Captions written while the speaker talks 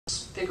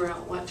figure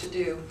out what to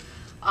do.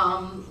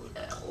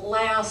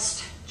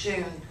 Last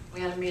June,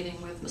 we had a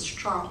meeting with Mr.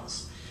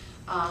 Charles.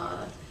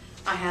 I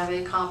have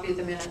a copy of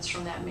the minutes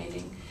from that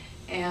meeting,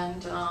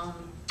 and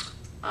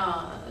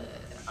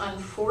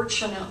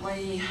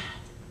unfortunately,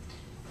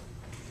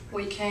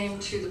 we came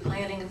to the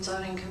Planning and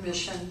Zoning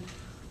Commission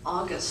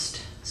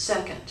August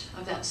 2nd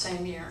of that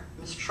same year.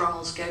 Mr.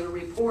 Charles gave a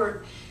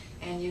report,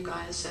 and you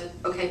guys said,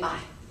 okay, bye.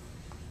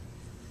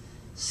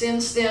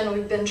 Since then,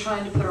 we've been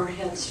trying to put our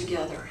heads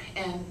together,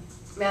 and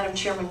Madam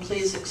Chairman,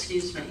 please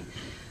excuse me,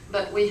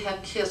 but we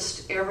have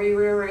kissed every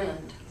rear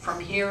end from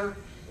here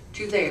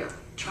to there,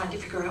 trying to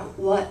figure out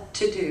what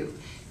to do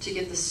to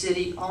get the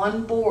city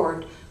on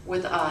board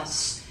with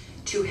us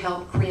to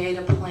help create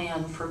a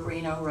plan for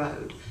Greeno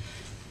Road.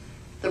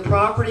 The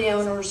property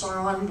owners are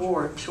on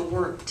board to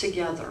work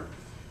together.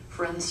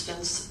 For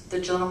instance, the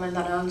gentleman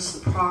that owns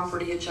the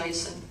property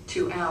adjacent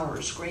to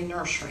ours, Green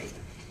Nursery,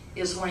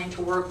 is wanting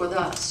to work with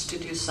us to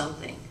do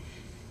something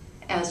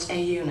as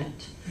a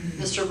unit.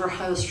 Mr.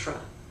 Verhostra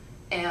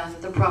and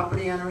the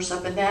property owners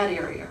up in that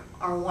area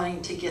are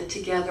wanting to get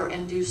together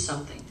and do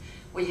something.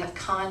 We have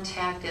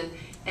contacted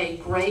a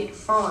great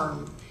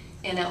firm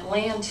in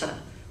Atlanta.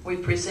 We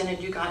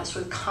presented you guys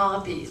with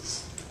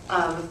copies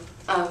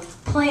of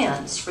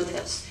plans for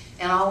this,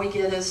 and all we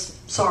get is,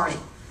 sorry,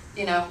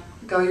 you know,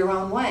 go your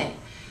own way.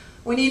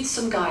 We need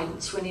some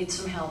guidance, we need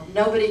some help.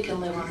 Nobody can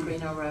live on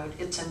Greeno Road,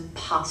 it's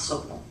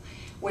impossible.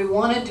 We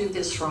want to do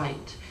this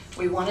right.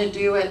 We want to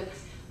do it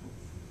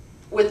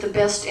with the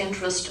best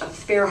interest of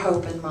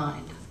Fairhope in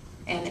mind,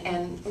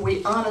 and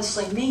we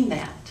honestly mean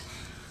that.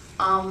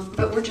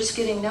 But we're just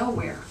getting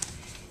nowhere.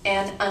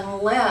 And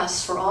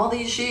unless, for all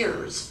these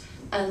years,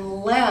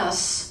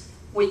 unless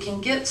we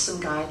can get some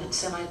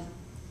guidance, and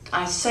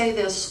I say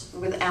this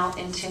without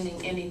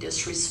intending any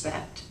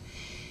disrespect,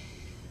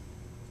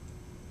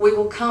 we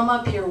will come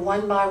up here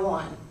one by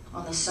one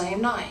on the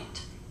same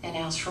night and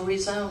ask for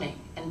rezoning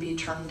and be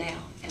turned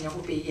down, and there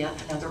will be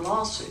yet another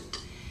lawsuit.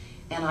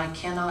 And I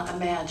cannot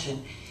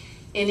imagine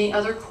any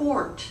other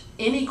court,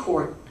 any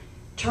court,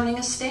 turning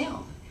us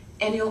down.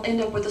 And you'll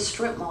end up with a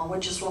strip mall,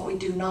 which is what we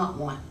do not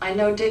want. I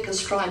know Dick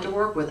has tried to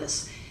work with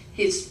us.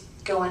 He's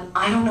going,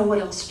 I don't know what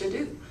else to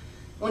do.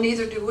 Well,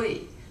 neither do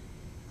we.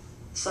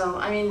 So,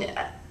 I mean,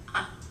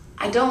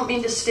 I don't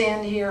mean to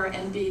stand here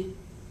and be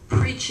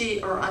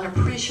preachy or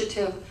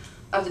unappreciative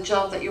of the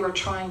job that you are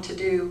trying to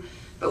do,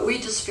 but we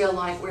just feel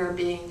like we're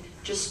being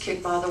just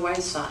kicked by the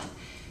wayside.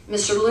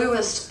 Mr.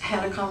 Lewis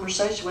had a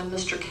conversation with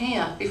Mr.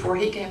 Camp before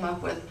he came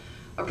up with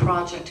a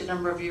project a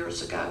number of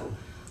years ago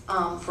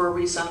for a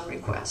rezone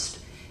request.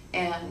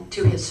 And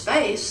to his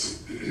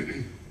face,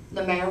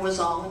 the mayor was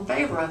all in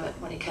favor of it.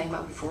 When he came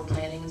up before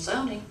Planning and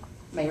Zoning,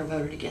 the mayor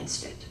voted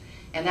against it.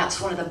 And that's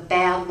one of the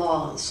bad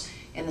laws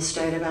in the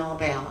state of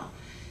Alabama.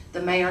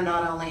 The mayor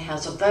not only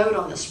has a vote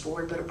on this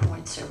board, but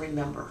appoints every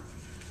member.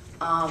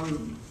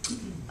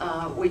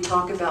 We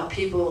talk about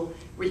people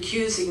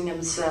recusing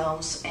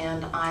themselves,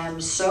 and I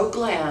am so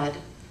glad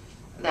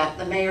that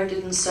the mayor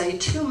didn't say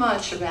too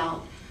much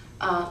about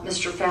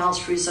Mr. Fowles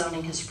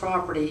rezoning his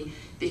property,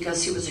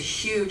 because he was a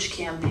huge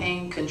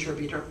campaign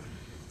contributor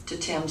to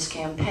Tim's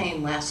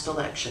campaign last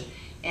election,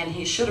 and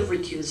he should have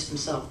recused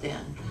himself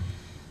then.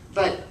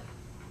 But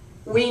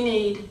we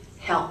need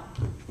help.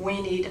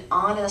 We need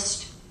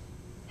honest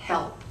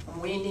help.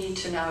 We need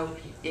to know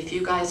if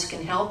you guys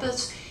can help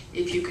us,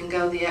 if you can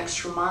go the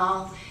extra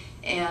mile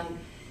and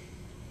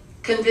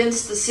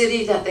convince the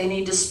city that they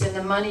need to spend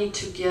the money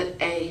to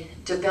get a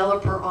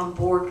developer on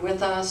board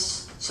with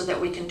us so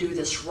that we can do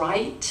this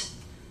right,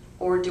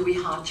 or do we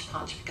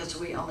hodgepodge because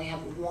we only have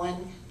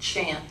one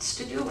chance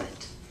to do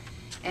it?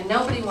 And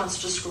nobody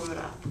wants to screw it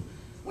up.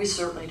 We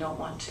certainly don't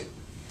want to.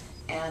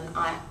 And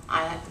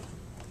I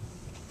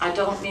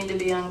don't mean to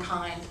be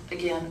unkind,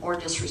 again, or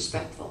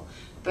disrespectful,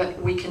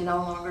 but we can no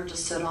longer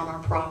just sit on our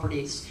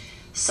properties.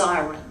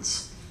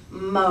 Sirens,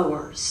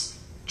 mowers,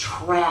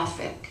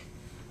 traffic,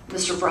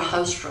 Mr.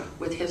 Verhostra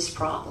with his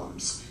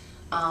problems.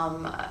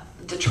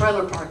 The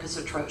trailer park is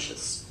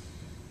atrocious.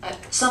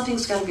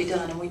 Something's got to be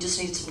done, and we just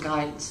need some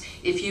guidance.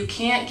 If you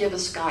can't give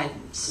us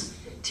guidance,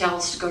 tell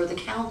us to go to the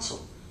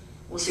council.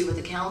 We'll see what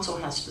the council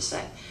has to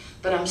say.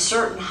 But I'm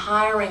certain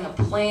hiring a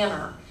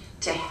planner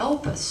to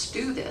help us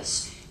do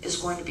this is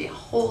going to be a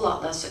whole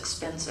lot less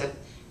expensive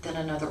than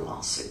another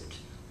lawsuit.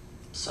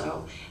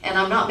 So, and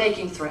I'm not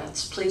making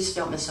threats, please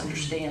don't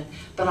misunderstand,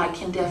 but I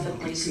can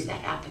definitely see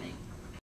that happening.